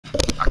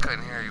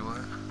couldn't hear you.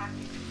 What?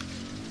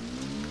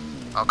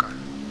 Okay.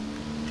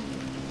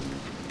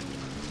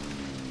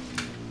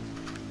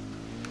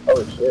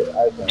 Oh shit!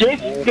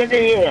 Just nigga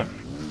here.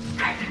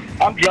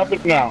 I'm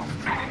jumping now.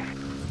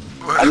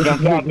 I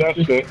jumped out that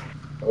shit.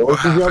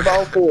 What you jump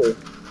out for?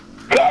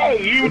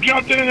 Hey, you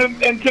jumped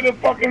into the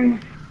fucking.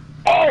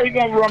 Oh, he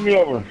gonna run me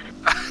over.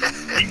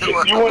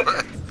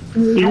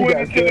 You went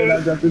into the.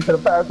 I jumped into the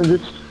passenger.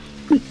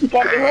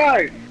 Fucking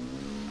right.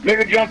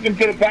 Nigga jumped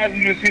into the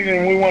passenger seat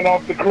and we went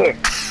off the cliff.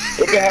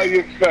 What the hell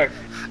you expect?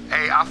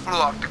 Hey, I flew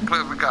off the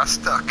cliff and got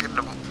stuck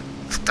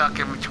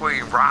in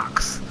between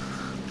rocks.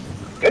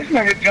 This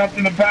nigga jumped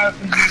in the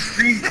passenger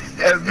seat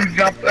as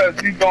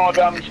he going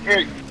down the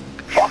street.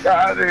 Fuck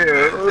out of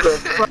here. Who the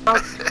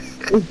fuck?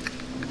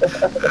 The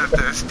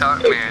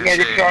stuntman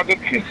Nigga shit. tried to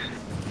kiss.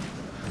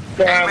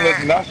 Damn,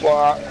 listen, that's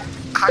what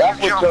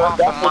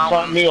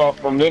turned me off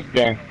from this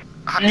game.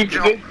 This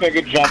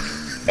nigga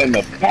jumped in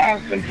the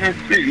passenger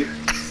seat.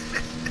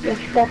 Get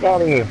the fuck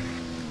out of here.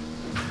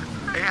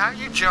 Hey, how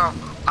you jump?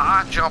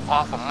 I jump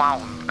off a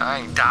mountain. I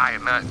ain't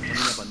dying nothing.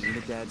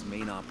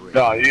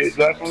 No, that's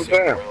what I'm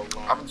saying.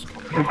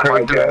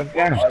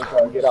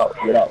 Get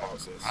out.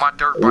 My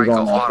dirt bike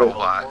goes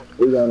autobot.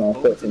 We going on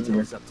foot in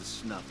here. Up to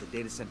snuff. The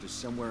data center's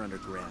somewhere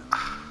underground.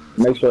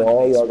 Make sure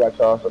all y'all got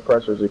y'all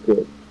suppressors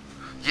equipped.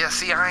 Yeah,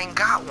 see, I ain't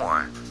got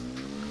one.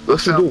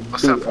 What you do?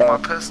 Except for my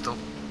pistol.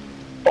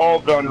 All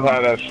guns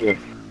have that shit.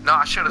 No,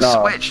 I should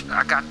have switched.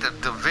 I got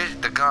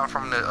the gun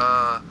from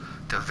the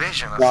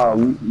division or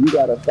something. No, you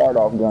got a start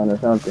off gun or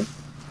something.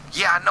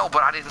 Yeah, I know,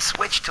 but I didn't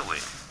switch to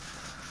it.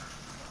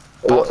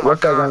 What's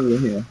that gun in your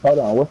hand? Hold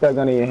on, what's that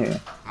gun in your hand?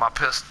 My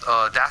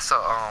pistol, that's a,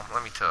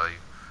 let me tell you.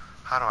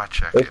 How do I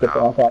check It's it the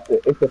out?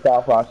 5.56. It's the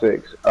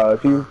 5.56.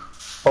 If you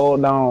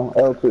hold down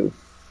L2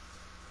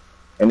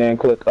 and then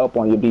click up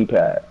on your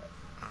D-pad.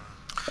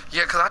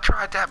 Yeah, because I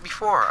tried that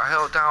before. I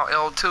held down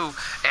L2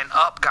 and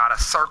up got a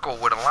circle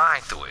with a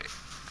line through it.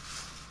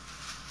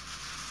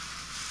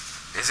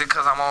 Is it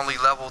because I'm only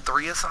level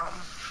 3 or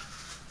something?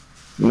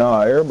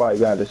 No, everybody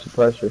got the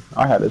suppressor.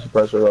 I had the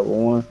suppressor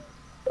level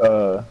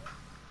 1.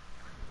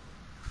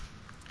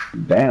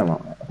 Damn,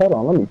 hold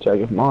on, let me check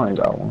if mine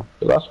got one.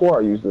 Cause I swore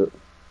I used the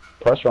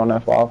pressure on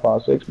that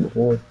 5.56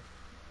 before.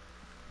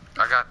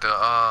 I got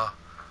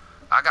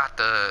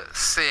the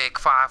SIG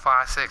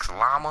 5.56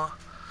 Llama.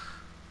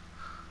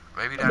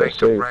 Maybe that ain't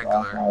the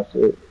regular.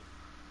 5.56.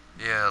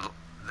 Yeah,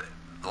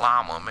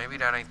 Llama. Maybe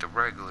that ain't the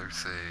regular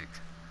SIG.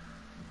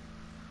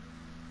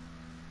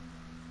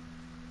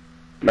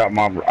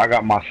 I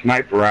got my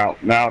sniper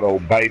out now though,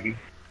 baby.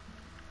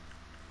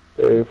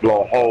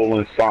 Blow a hole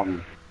in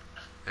something.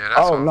 Yeah,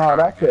 that's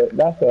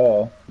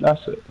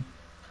that's it.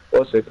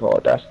 What's it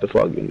called? That's the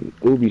fucking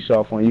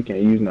Ubisoft one. You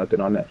can't use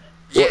nothing on that.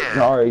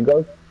 Yeah. Alright,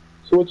 go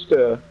switch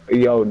to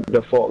your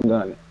default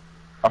gun.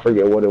 I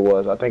forget what it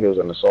was. I think it was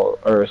an assault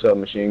or a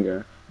submachine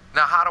gun.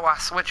 Now, how do I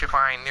switch if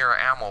I ain't near an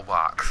ammo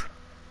box?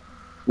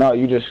 No,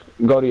 you just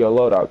go to your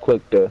loadout,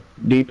 click the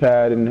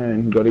D-pad, and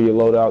then go to your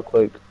loadout,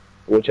 click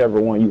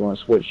whichever one you want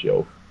to switch,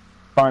 your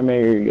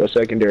primary or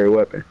secondary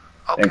weapon.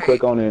 Okay. And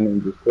click on it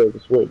and just click the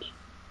switch.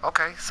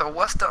 Okay, so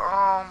what's the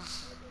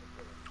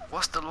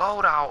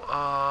loadout?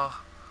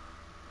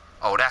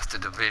 Oh, that's the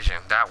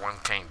division. That one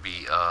can't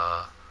be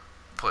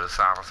put a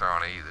silencer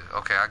on it either.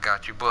 Okay, I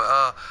got you. But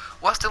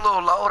what's the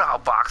little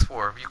loadout box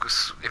for? If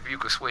you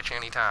could switch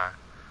anytime.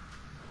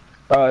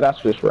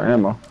 That's just for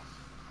ammo.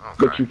 Okay.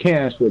 But you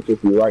can switch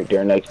if you're right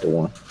there next to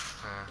one.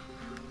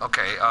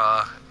 Okay.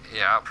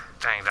 Yeah.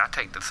 Dang, I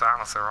take the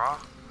silencer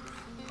off.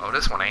 Oh,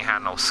 this one ain't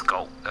had no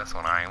scope. That's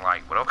one I ain't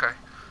like. But okay,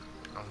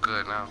 I'm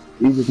good now.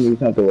 You just need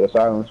something with a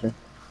silencer.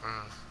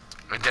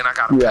 And then I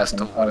got a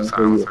pistol with a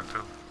silencer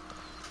too.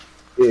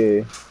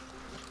 Yeah.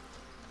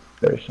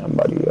 There's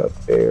somebody up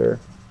there.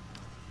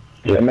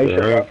 Yeah, and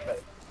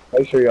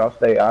make sure y'all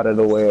stay out of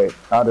the way,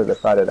 out of the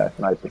sight of that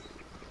sniper.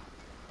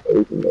 So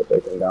we can go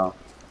take him down.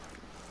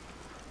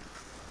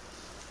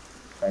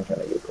 I ain't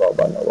trying to get caught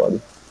by nobody.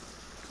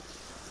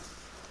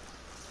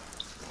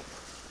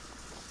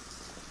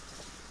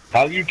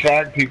 How do you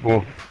tag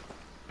people?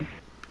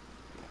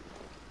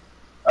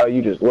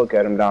 You just look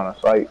at them down a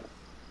sight.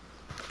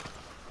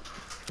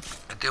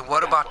 And then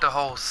what about the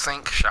whole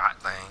sync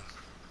shot thing?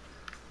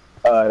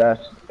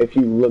 That's if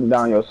you look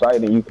down your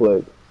sight and you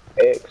click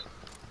X,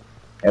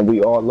 and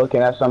we all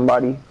looking at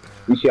somebody.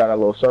 You see how that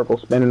little circle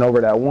spinning over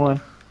that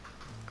one?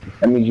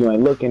 That means you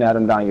ain't looking at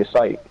them down your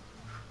sight.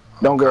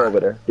 Don't go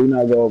over there. Do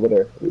not go over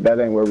there. That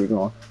ain't where we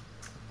going.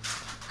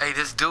 Hey,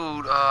 this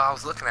dude I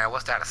was looking at,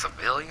 what's that, a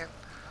civilian?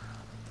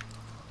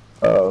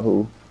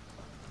 Who?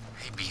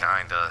 He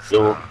behind us.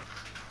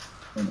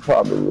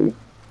 Probably.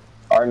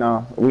 Alright,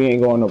 now, we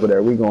ain't going over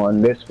there. We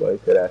going this way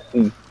to that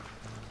C.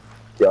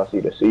 Y'all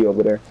see the C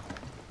over there?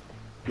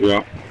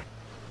 Yeah.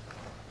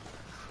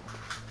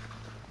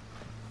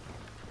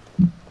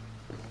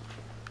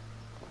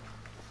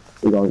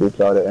 We're gonna get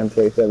y'all the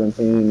MK17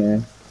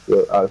 and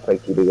I'll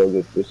take you to go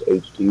get this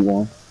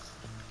HT1.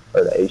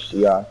 Or the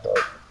HTI,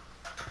 sorry.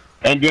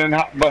 And then,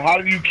 but how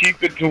do you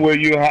keep it to where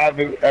you have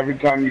it every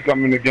time you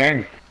come in the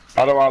game?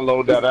 How do I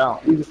load that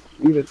out? You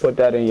just put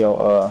that in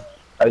your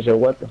as your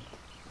weapon.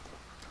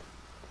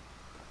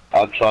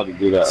 I tried to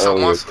do that So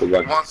earlier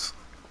because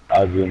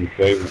I didn't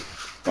save it.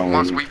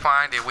 Once we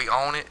find it, we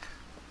own it.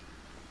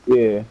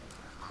 Yeah.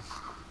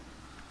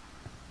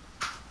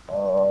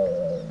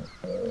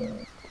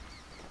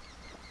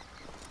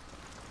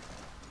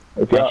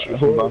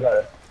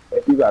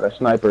 If you got a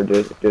sniper,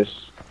 just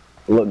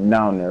look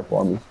down there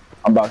for me.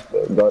 I'm about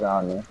to go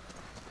down there.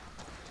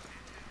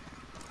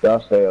 Y'all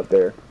stay up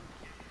there.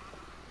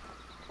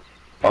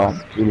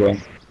 Oh, too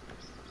late.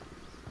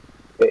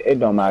 It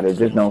don't matter.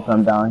 Just don't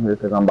come down here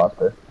because I'm about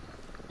to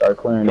start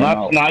clearing them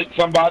out. Can I snipe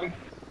somebody?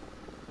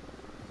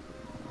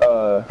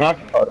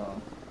 Hold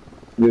on.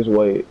 Just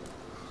wait.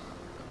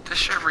 This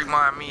should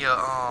remind me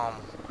of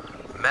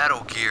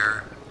Metal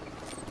Gear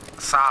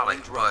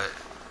Solid, but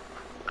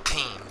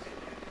team.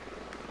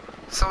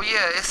 So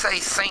yeah, it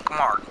says sync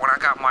mark when I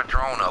got my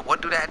drone up.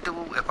 What do that do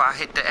if I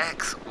hit the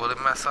X? Will it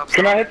mess up something?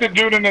 Can I hit the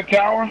dude in the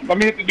tower? Let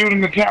me hit the dude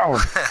in the tower.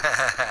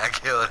 I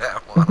killed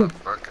that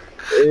motherfucker.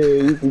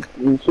 Yeah,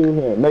 you shoot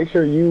him. Make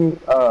sure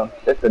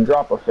it's a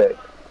drop effect.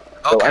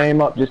 So Okay.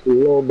 aim up just a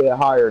little bit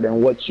higher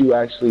than what you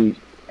actually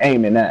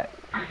aiming at.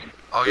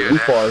 Oh yeah,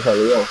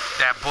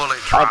 that bullet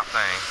drop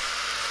thing.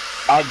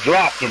 I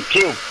dropped him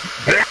too.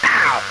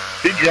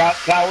 He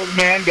dropped Tower's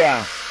man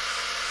down.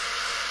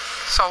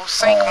 So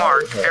sync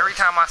mark. Every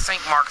time I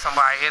sync mark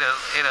somebody, it'll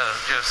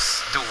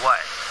just do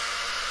what?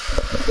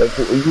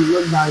 If you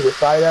look down your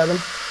sight at him,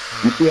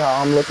 you see how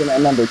I'm looking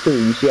at number 2.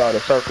 You see how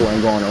the circle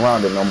ain't going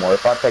around it no more.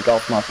 If I take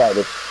off my sight,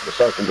 it's the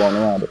circle going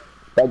around it.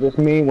 That just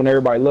means when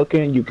everybody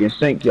looking, you can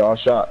sync y'all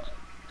shots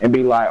and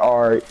be like,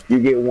 all right, you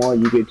get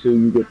 1, you get 2,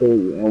 you get 3,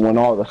 and when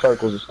all the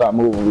circles stop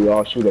moving, we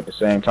all shoot at the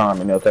same time,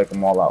 and they'll take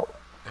them all out.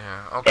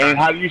 Yeah. Okay. And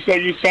how do you say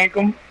you sank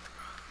them?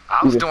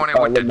 I was doing it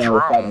with the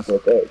drone.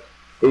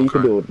 Yeah, you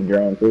can do it with the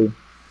drone too.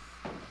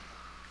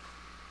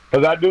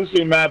 Because I do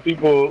see mad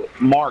people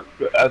mark.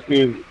 I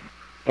see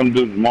some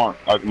dudes mark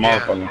like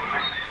motherfuckers.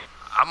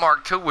 I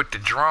marked 2 with the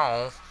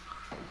drone.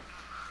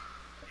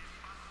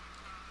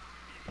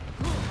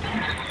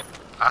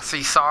 I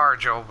see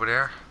Sarge over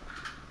there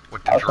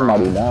with the drone.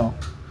 Somebody down.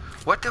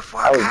 What the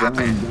fuck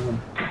happened?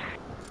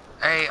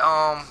 Hey,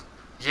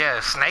 yeah,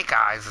 Snake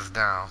Eyes is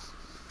down.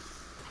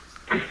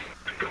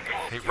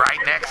 He right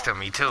next to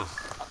me too.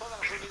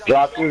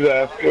 Dropped his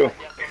ass too.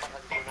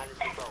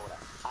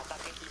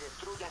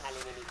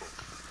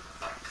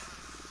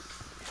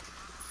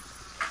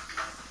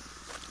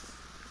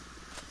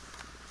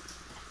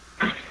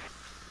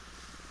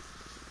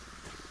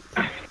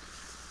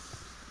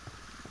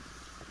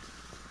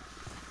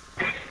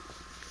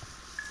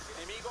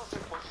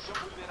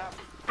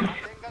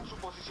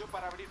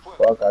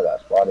 Fuck, I got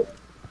spotted.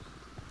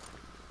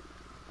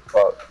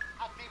 Fuck.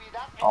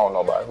 I don't know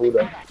about who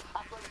that.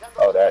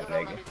 Oh, that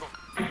nigga.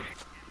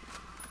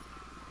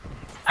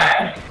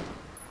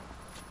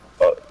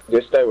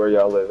 Just stay where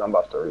y'all is. I'm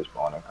about to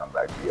respawn and come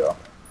back to y'all.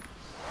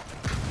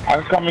 I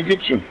can come and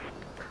get you.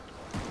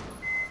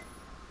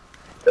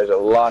 There's a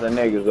lot of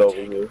niggas over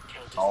here.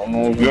 I don't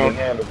know if you can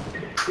handle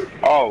it.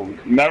 Oh,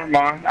 never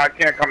mind. I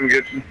can't come and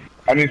get you.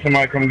 I need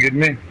somebody to come and get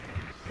me.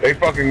 They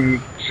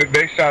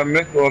shot a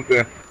missile up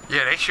there.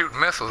 Yeah, they shoot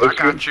missiles. I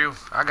got you.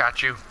 I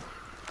got you.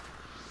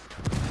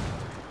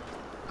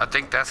 I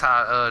think that's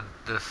how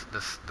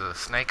the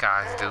Snake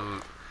Eyes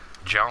dude,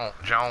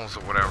 Jones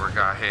or whatever,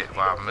 got hit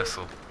by a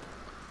missile.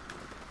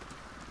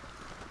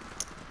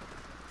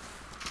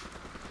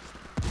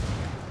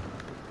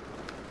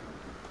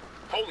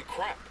 Holy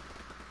crap.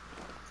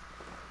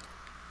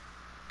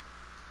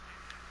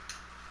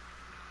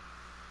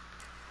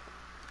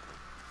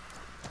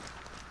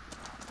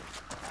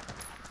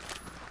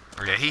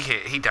 Yeah,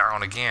 he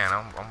down again.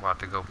 I'm about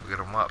to go get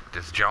him up.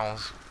 This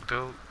Jones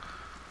dude.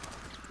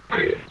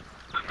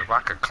 If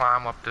I could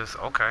climb up this,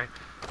 okay.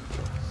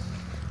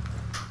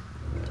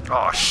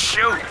 Oh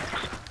shoot!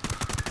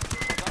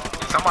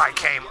 Somebody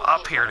came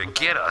up here to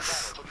get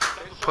us.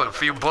 Put a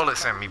few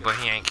bullets in me, but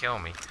he ain't kill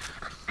me.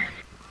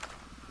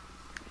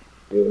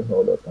 Yeah,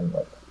 hold up, I'm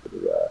about to do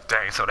that.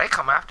 Dang, so they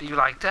come after you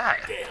like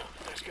that. Damn,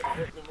 that's gonna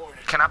hurt in the morning.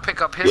 Can I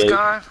pick up his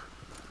gun?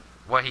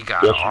 What he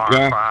got? Yes,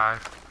 An R5?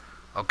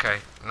 Okay,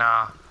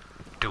 nah.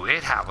 Do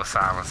it have a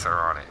silencer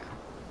on it?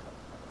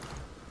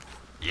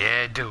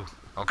 Yeah, it do.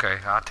 Okay,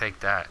 I'll take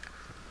that.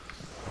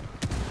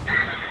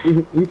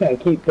 You can't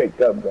keep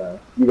picked up guns.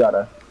 You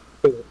gotta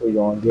physically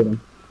go and get them.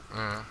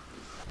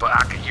 But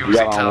I can use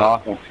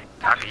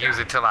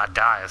it till I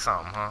die or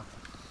something, huh?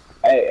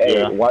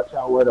 Hey, watch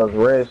out where those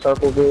red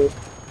circles is.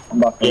 I'm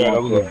about to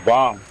that was a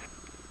bomb.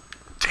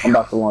 Damn. I'm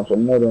about to launch a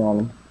mortar on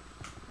them.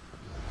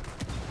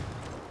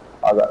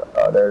 I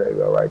got there they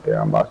go right there.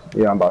 I'm about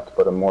to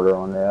put a mortar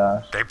on their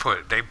ass. They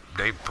put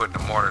the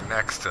mortar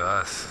next to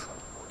us.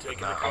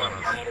 Taking the call,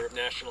 matter of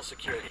national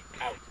security.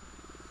 Out.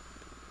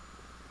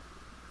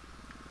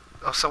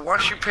 Oh, so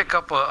once you pick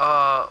up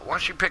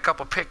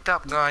a picked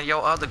up gun,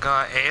 your other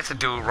gun, hey, it's a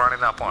dude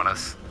running up on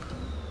us.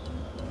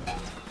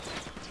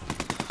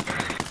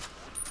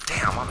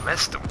 Damn, I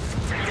missed him.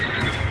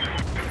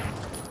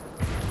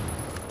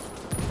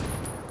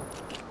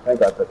 I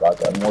think I took out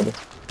that mortar.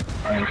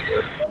 I ain't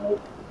sure.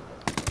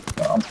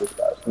 No, I'm just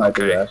got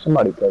sniper Okay. ass.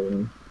 Somebody cover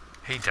me.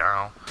 He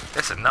down.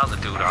 There's another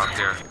dude out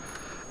there.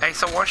 Hey,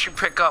 so once you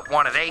pick up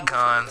one of they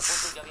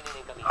guns,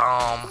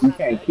 You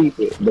can't keep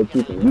it, but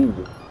you can use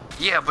it.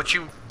 yeah, but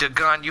the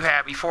gun you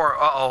had before,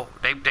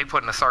 they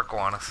putting a circle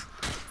on us.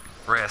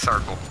 Red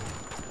circle.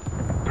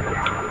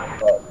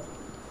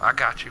 I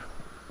got you.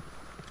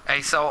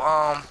 Hey,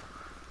 so,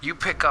 you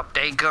pick up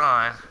they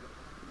gun.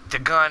 The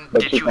gun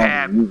But that you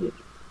had, use it.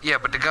 yeah,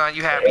 but the gun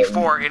you had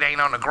before, it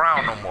ain't on the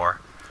ground no more.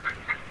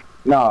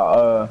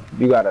 No,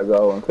 you gotta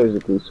go and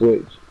physically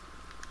switch.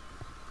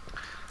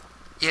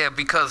 Yeah,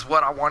 because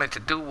what I wanted to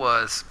do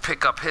was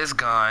pick up his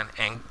gun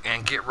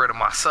and get rid of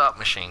my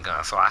submachine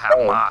gun, so I have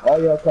my... All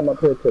y'all come up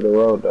here to the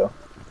road, though.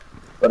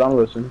 But I'm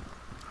listening.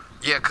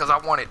 Yeah, because I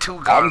wanted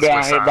two guns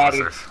with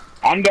silencers.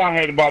 I'm down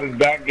here by this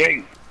back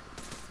gate.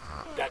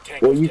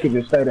 Well, you can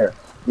just stay there.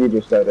 You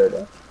just stay there,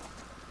 though.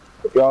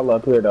 If y'all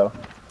up here, though,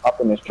 hop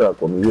in this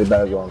truck with me. We're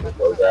back on the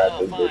road. Grab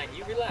this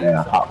bitch. And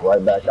hop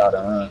right back out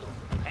and run.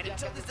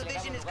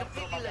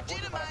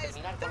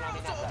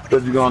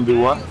 What you gonna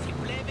do what?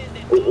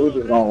 We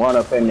just gonna run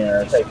up in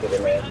there and take it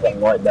and then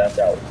come right back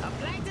out.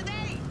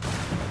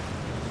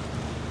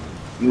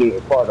 You need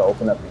a car to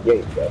open up the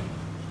gate, though.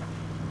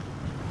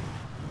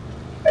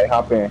 Hey,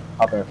 hop in,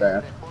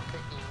 fam.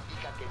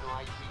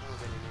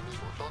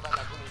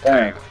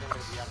 Damn.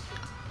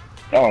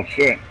 Oh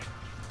shit.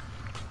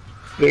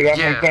 See, that's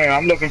what I'm saying.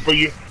 I'm looking for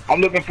you.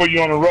 I'm looking for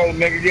you on the road,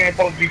 nigga. You ain't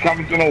supposed to be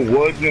coming to no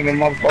woods in the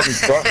motherfucking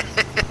truck.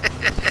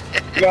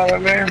 You know what I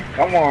mean?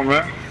 Come on,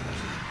 man.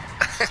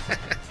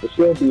 It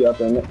should be up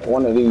in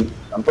one of these.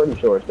 I'm pretty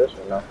sure it's this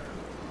one, though.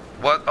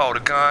 What? Oh, the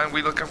gun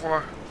we looking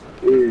for?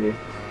 Yeah.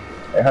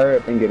 Hey, hurry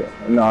up and get it.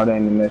 No, it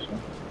ain't in this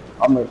one.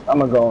 I'm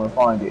gonna go and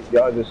find it.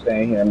 Y'all just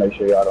stay in here and make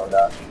sure y'all don't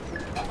die.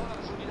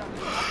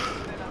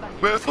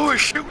 Well, who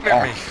is shooting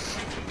at me?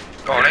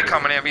 Oh, they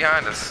coming in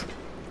behind us.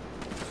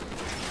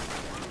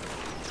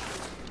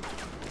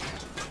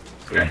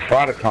 Yeah,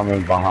 try to come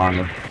in behind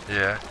us.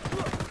 Yeah.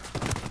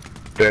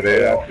 There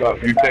they are.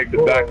 You take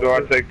the back door,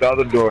 I take the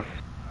other door.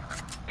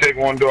 Take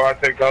one door, I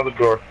take the other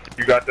door.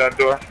 You got that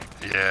door?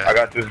 Yeah. I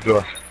got this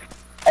door.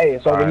 Hey,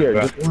 it's over here.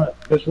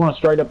 Just run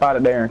straight up out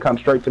of there and come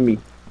straight to me.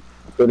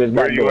 So this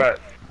Where you at?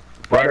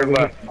 Right or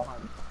left?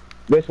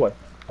 This way.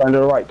 Turn to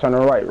the right. Turn to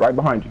the right. Right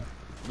behind you.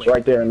 It's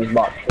right there in this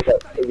box.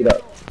 Pick it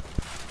up.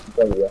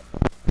 There you go.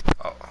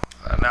 Oh,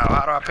 now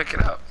how do I pick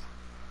it up?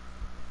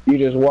 You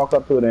just walk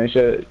up to it and it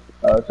should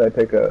say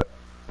pick up.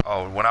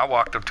 Oh, when I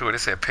walked up to it, it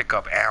said pick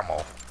up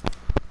ammo.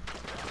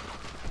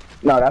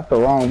 No, that's the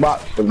wrong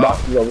box. The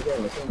box is over here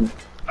in the corner.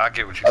 I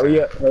get what you're saying.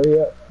 Hurry up,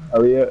 hurry up,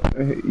 hurry up.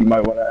 You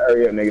might want to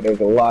hurry up, nigga. There's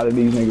a lot of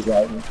these niggas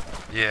out here.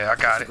 Yeah,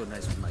 I got it.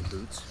 Nice with my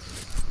boots.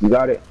 You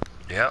got it?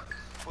 Yep.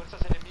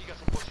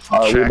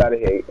 Alright,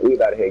 we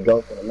about to hit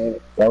Ghost in a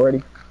minute. Y'all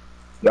ready?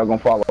 Y'all gonna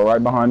follow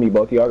right behind me.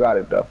 Both of y'all got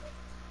it, though.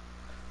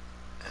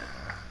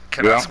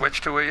 Can I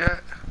switch to it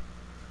yet?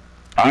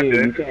 I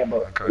did.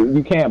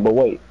 You can, but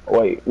wait.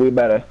 We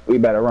better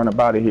run up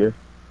out of here.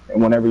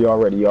 And whenever y'all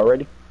ready. Y'all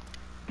ready?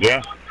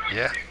 Yeah.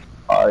 Yeah.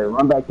 Alright,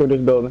 run back to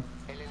this building.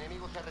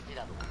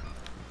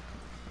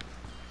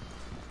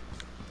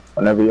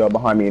 Whenever y'all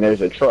behind me,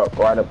 there's a truck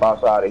right up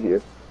outside of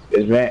here.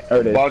 There's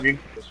buggy.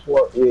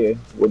 Yeah,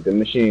 with the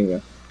machine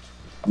gun.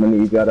 I'm gonna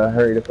need y'all to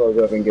hurry the fuck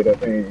up and get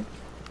up in here.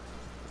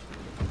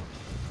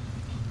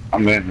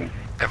 I'm in it.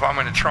 If I'm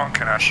in the trunk,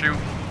 can I shoot?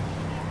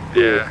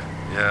 Yeah.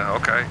 Yeah,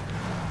 okay.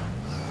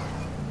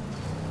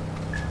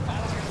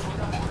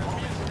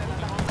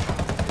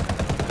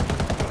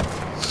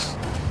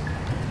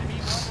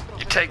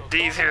 You take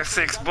these here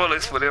 6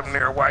 bullets for them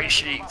there white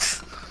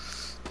sheets.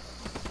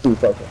 Two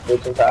fucking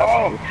bitches.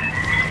 Oh,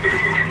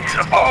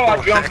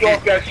 I jumped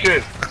off that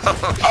shit.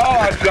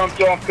 I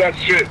jumped off that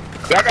shit.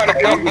 Y'all gotta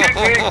come get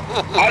me.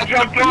 I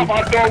jumped off.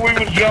 I thought we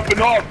was jumping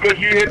off because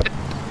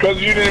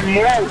you didn't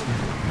move.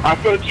 I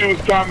thought you was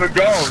time to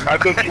go. I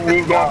thought you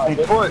moved off on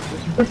foot.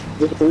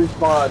 Just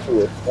respond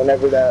to it.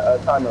 Whenever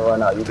that timer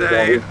run out, you just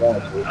gonna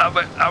respond to it. I'm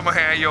gonna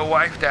hand your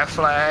wife that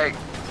flag.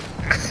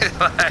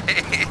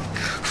 Like,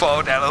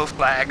 fold that little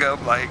flag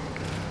up, like.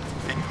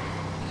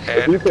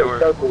 If you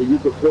could circle, you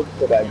could switch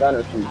to that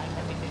gunner sheet.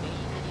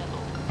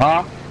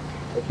 Huh?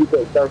 If you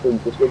could circle, you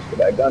could switch to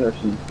that gunner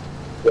sheet.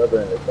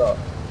 Whoever in the truck.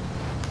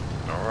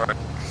 Alright.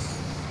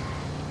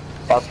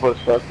 I put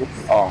circle.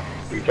 Oh,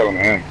 you telling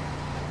him.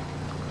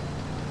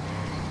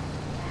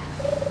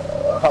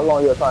 How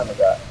long your timer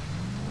got?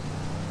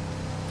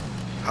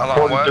 How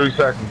long? 43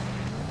 seconds.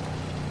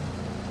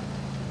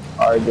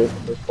 Alright, just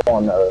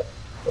spawn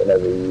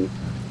whenever you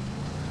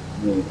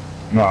need.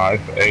 No,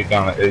 it's 8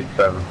 down to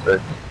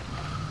 876.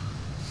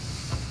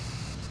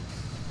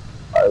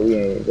 Alright, we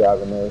ain't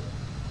driving this.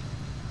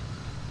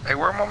 Hey,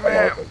 where my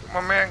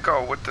man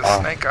go with the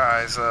snake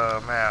eyes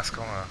mask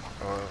on,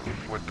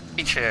 with the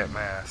beachhead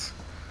mask?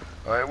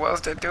 What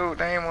was that dude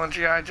name on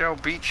G.I. Joe?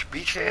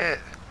 Beachhead?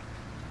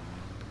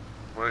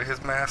 Where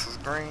his mask was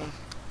green?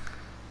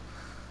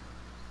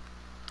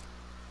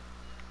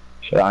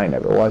 Shit, I ain't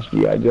never watched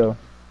G.I. Joe.